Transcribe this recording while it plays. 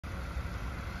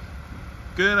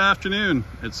Good afternoon,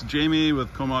 it's Jamie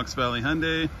with Comox Valley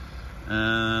Hyundai,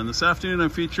 and this afternoon I'm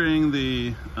featuring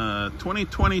the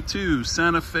 2022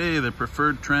 Santa Fe, the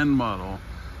preferred trend model.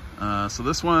 So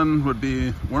this one would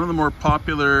be one of the more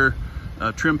popular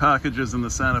trim packages in the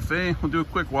Santa Fe. We'll do a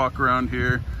quick walk around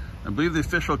here. I believe the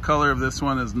official color of this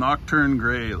one is Nocturne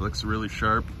Gray. It looks really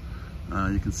sharp.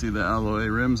 You can see the alloy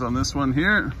rims on this one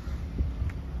here.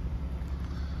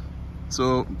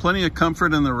 So plenty of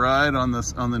comfort in the ride on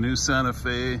the new Santa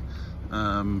Fe.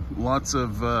 Lots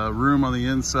of room on the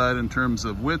inside in terms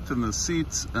of width in the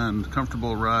seats and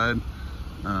comfortable ride.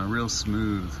 Real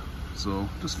smooth. So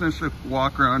just finished a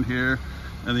walk around here,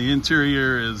 and the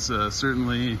interior is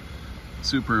certainly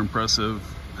super impressive,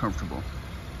 comfortable.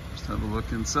 Just have a look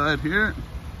inside here.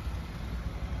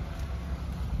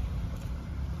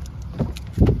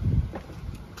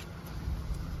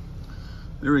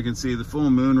 There we can see the full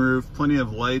moonroof, plenty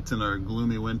of light in our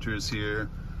gloomy winters here.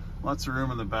 Lots of room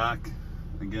in the back.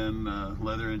 Again,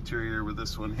 leather interior with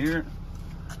this one here.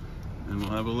 And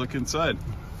we'll have a look inside.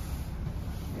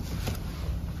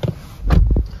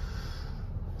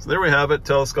 So there we have it,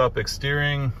 telescopic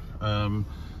steering.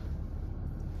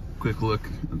 Quick look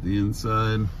at the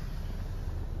inside.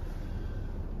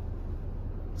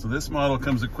 So this model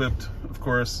comes equipped, of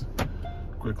course,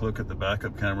 quick look at the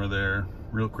backup camera there.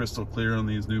 Real crystal clear on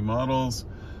these new models.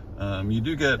 You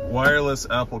do get wireless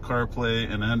Apple CarPlay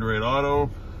and Android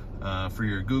Auto for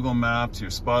your Google Maps, your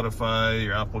Spotify,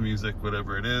 your Apple Music,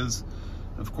 whatever it is.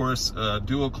 Of course,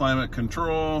 dual climate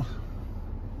control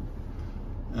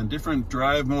and different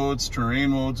drive modes,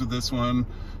 terrain modes with this one.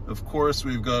 Of course,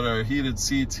 we've got our heated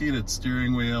seats, heated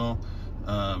steering wheel.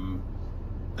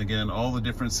 Again, all the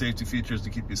different safety features to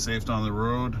keep you safe on the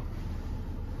road.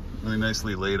 Really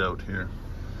nicely laid out here.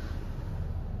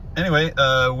 Anyway,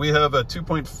 we have a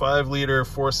 2.5 liter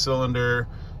 4-cylinder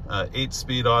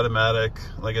 8-speed automatic.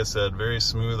 Like I said, very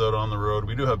smooth out on the road.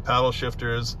 We do have paddle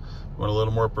shifters. Want a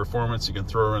little more performance, you can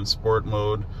throw her in sport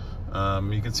mode.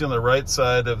 You can see on the right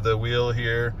side of the wheel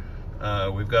here,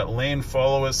 we've got lane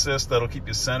follow assist that'll keep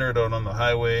you centered out on the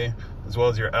highway, as well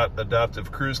as your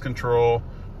adaptive cruise control.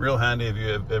 Real handy if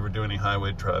you ever do any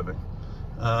highway driving.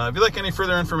 If you'd like any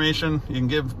further information, you can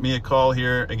give me a call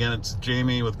here. Again, it's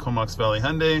Jamie with Comox Valley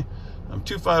Hyundai. I'm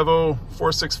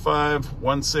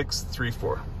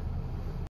 250-465-1634.